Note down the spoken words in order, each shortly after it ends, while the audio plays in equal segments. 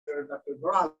Dr.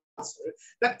 Goral answer,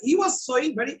 that he was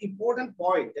showing very important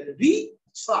point, that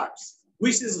research,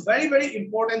 which is very, very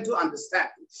important to understand.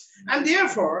 And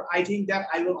therefore, I think that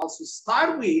I will also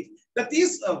start with that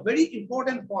is a very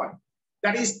important point.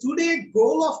 That is, today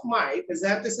goal of my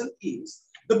presentation is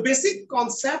the basic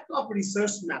concept of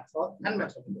research method and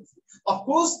methodology. Of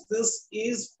course, this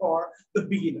is for the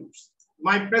beginners.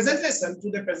 My presentation,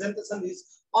 today presentation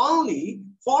is only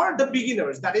for the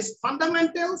beginners, that is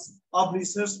fundamentals of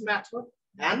research method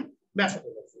and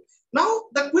methodology. Now,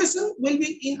 the question will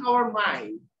be in our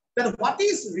mind that what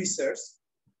is research,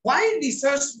 why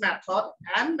research method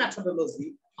and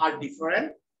methodology are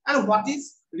different, and what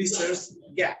is research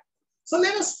gap. So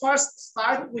let us first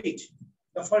start with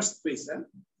the first question,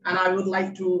 and I would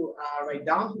like to write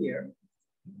down here.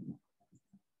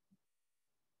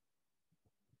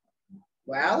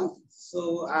 Well,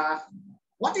 so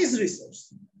what is research?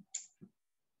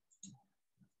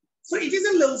 So it is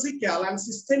a logical and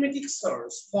systematic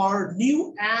search for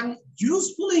new and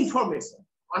useful information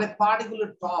on a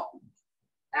particular topic,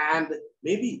 and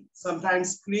maybe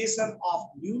sometimes creation of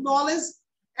new knowledge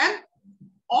and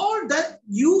or the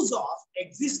use of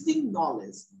existing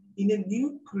knowledge in a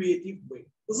new creative way.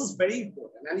 This is very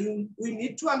important, and we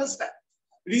need to understand.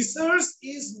 Research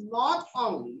is not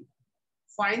only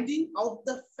finding out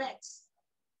the facts,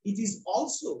 it is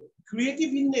also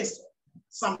creative in nature.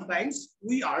 Sometimes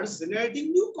we are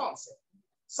generating new concepts.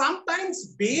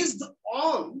 Sometimes based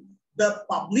on the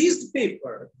published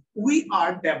paper, we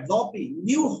are developing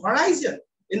new horizon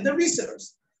in the research.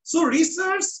 So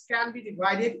research can be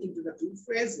divided into the two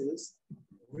phases.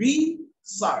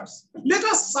 Research. Let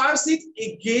us search it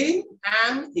again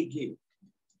and again.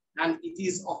 And it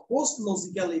is, of course,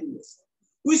 logical in nature.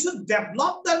 We should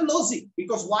develop the logic,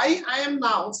 because why I am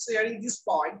now sharing this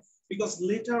point, because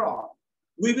later on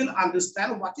we will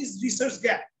understand what is research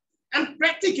gap. And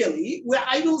practically, where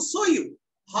I will show you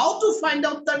how to find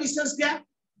out the research gap,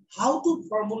 how to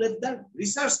formulate the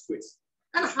research quiz,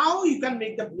 and how you can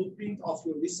make the blueprint of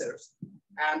your research,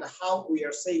 and how we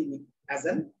are saying it as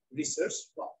a research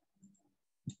problem.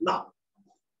 Now,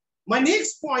 my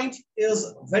next point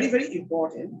is very, very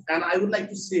important, and I would like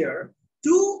to share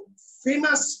two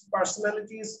famous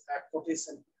personalities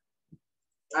quotation.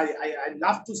 I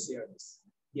love to share this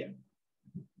here.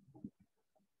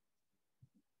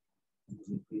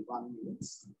 1 minute.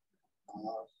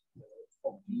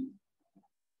 Copy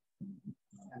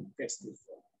and paste it.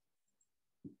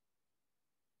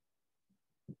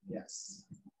 Yes.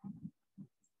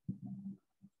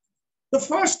 The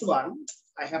first one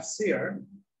I have shared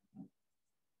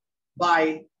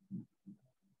by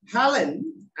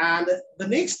Helen, and the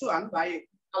next one by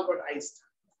Albert Einstein.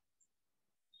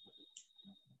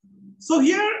 So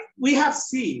here we have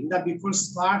seen that before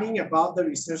starting about the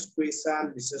research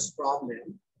question, research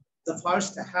problem, the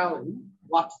first Helen,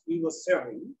 what he was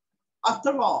sharing,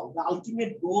 after all, the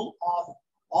ultimate goal of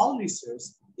all research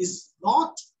is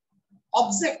not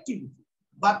objectivity,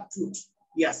 but truth.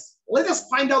 Yes, let us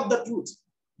find out the truth.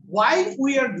 Why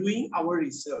we are doing our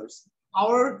research,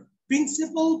 our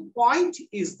principal point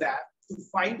is that to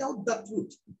find out the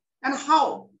truth. And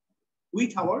how?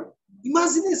 With our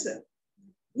imagination.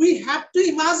 We have to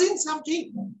imagine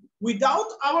something. Without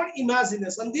our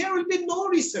imagination, there will be no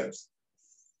research.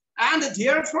 And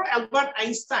therefore, Albert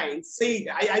Einstein said,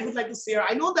 I would like to share,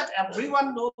 I know that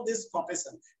everyone knows this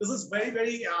profession. This is very,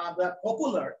 very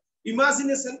popular.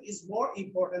 Imagination is more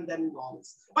important than knowledge.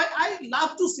 But I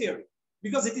love to share it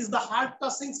because it is the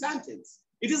heart-touching sentence.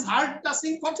 It is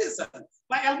heart-touching quotation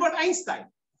by Albert Einstein.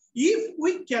 If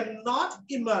we cannot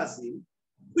imagine,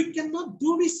 we cannot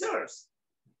do research.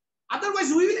 Otherwise,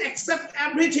 we will accept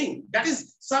everything. That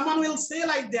is, someone will say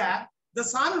like that, the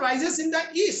sun rises in the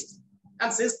east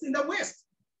and sets in the west.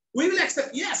 We will accept,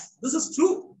 yes, this is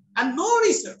true. And no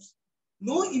research,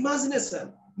 no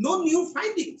imagination, no new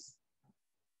findings.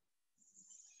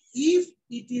 If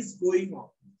it is going on,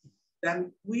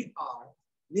 then we are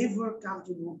never come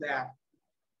to know that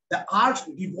the earth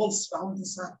revolves around the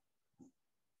sun.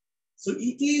 So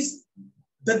it is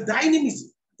the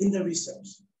dynamism in the research.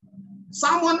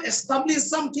 Someone established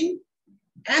something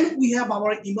and we have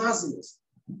our imagination.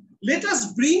 Let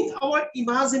us bring our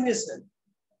imagination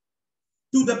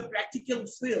to the practical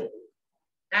field,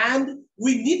 and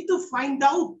we need to find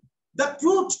out the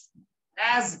truth,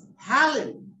 as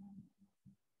Helen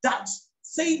that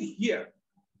said here,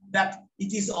 that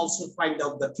it is also find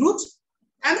out the truth,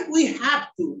 and we have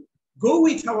to go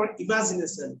with our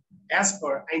imagination as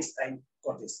per Einstein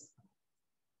quotation.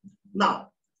 Now,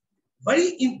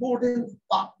 very important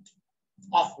part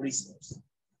of research.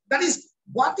 That is,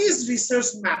 what is research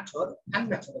method and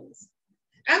methodology?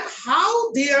 and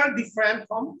how they are different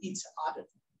from each other.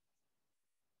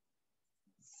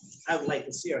 I would like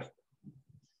to share.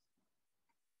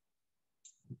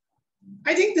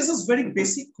 I think this is very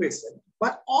basic question,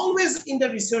 but always in the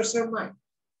researcher mind,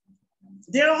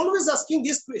 they're always asking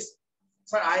this question.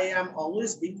 So I am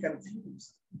always being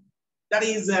confused. That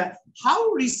is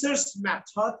how research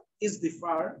method is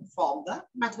different from the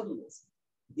methodology.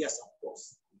 Yes, of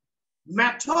course.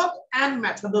 Method and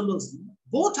methodology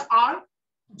both are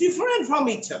different from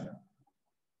each other.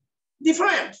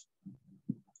 Different.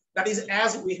 That is,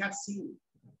 as we have seen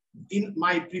in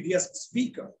my previous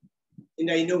speaker, in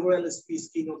the inaugural speech,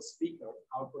 keynote speaker,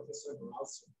 our Professor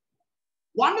also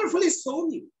wonderfully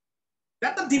showed you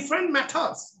that the different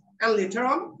methods, and later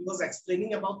on he was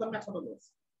explaining about the methodology.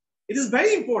 It is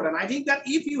very important. I think that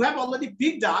if you have already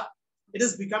picked up, it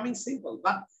is becoming simple.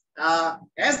 But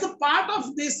as the part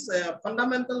of this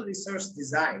fundamental research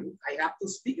design, I have to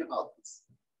speak about this.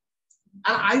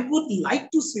 And I would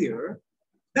like to share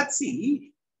that,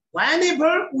 see,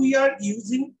 whenever we are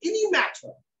using any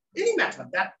method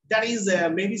that is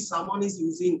maybe someone is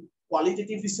using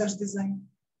qualitative research design,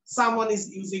 someone is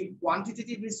using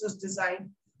quantitative research design,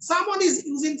 someone is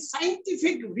using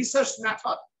scientific research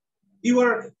method. You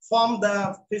are from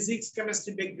the physics,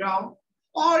 chemistry background,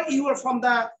 or you are from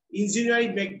the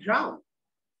engineering background,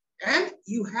 and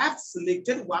you have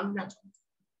selected one method.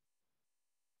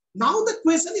 Now the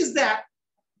question is that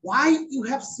why you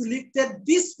have selected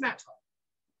this method?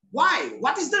 Why?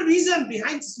 What is the reason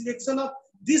behind selection of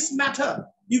this method?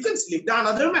 You can select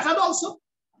another method also.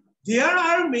 There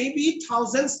are maybe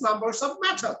thousands numbers of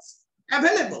methods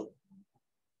available.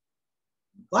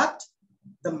 But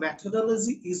the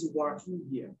methodology is working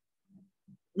here.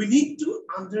 We need to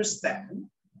understand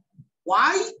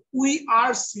why we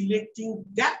are selecting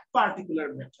that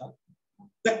particular method.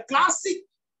 The classic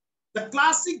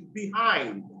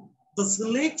behind the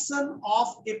selection of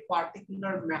a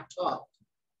particular method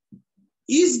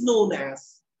is known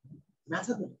as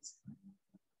methodology.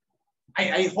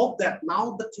 I hope that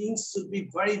now the things should be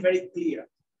very, very clear.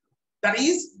 That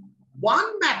is,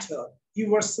 one method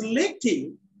you are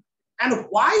selecting, and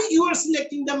why you are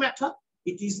selecting the method,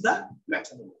 it is the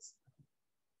methodology.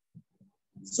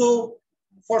 So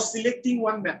for selecting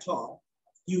one method,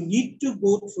 you need to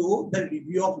go through the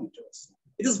review of literature.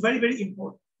 It is very, very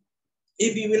important.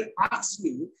 If you will ask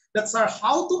me that, sir,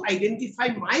 how to identify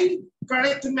my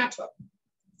correct method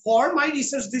for my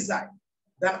research design,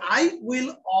 then I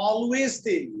will always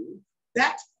tell you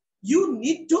that you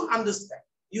need to understand.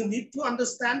 You need to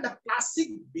understand the classic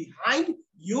behind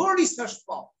your research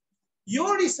problem.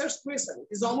 Your research question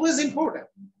is always important.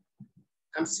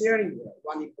 I'm sharing here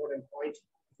one important point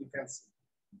you can see.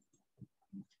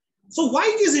 So why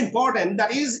it is important?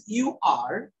 That is, you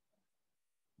are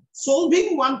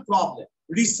solving one problem.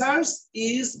 Research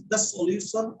is the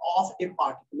solution of a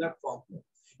particular problem.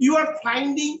 You are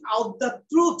finding out the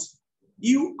truth.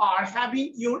 You are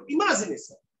having your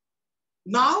imagination.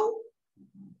 Now,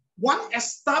 one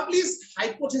established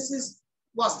hypothesis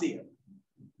was there.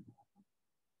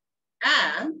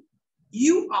 And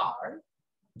you are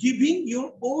giving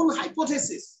your own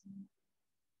hypothesis,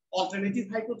 alternative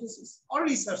hypothesis or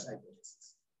research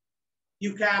hypothesis.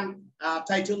 You can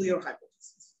title your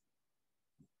hypothesis.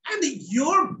 And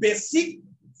your basic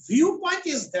viewpoint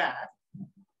is that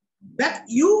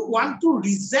you want to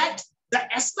reject the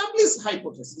established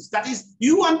hypothesis. That is,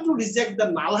 you want to reject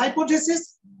the null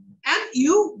hypothesis and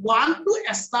you want to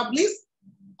establish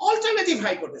alternative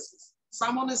hypothesis.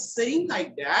 Someone is saying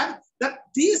like that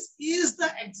this is the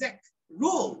exact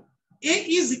rule. A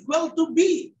is equal to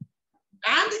B.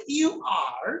 And you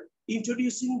are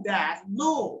introducing that,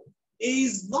 no, A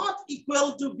is not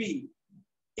equal to B.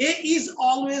 A is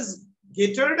always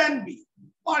greater than B.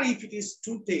 Or if it is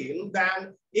two-tailed,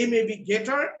 then A may be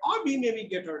greater or B may be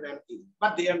greater than A,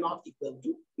 but they are not equal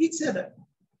to each other.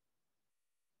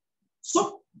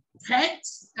 So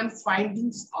facts and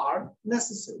findings are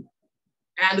necessary.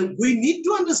 And we need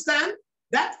to understand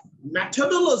that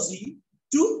methodology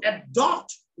to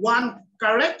adopt one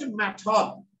correct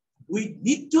method. We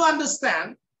need to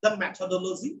understand the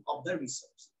methodology of the research.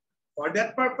 For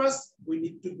that purpose, we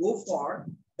need to go for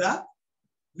the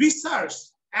research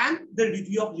and the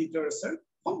review of literature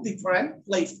from different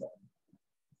platforms.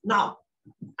 Now,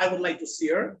 I would like to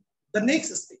share the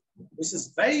next step, which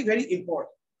is very, very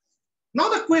important. Now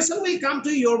the question will come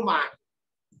to your mind.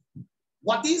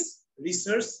 What is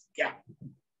research gap?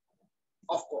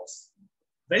 Of course,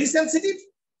 very sensitive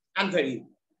and very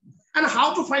important. And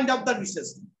how to find out the research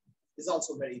is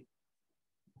also very important.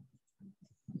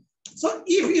 So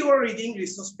if you are reading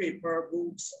research paper,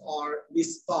 books, or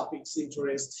these topics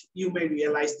interest, you may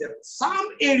realize that some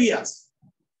areas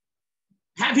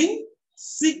having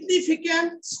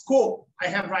significant scope, I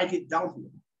have write it down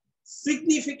here,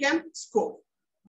 significant scope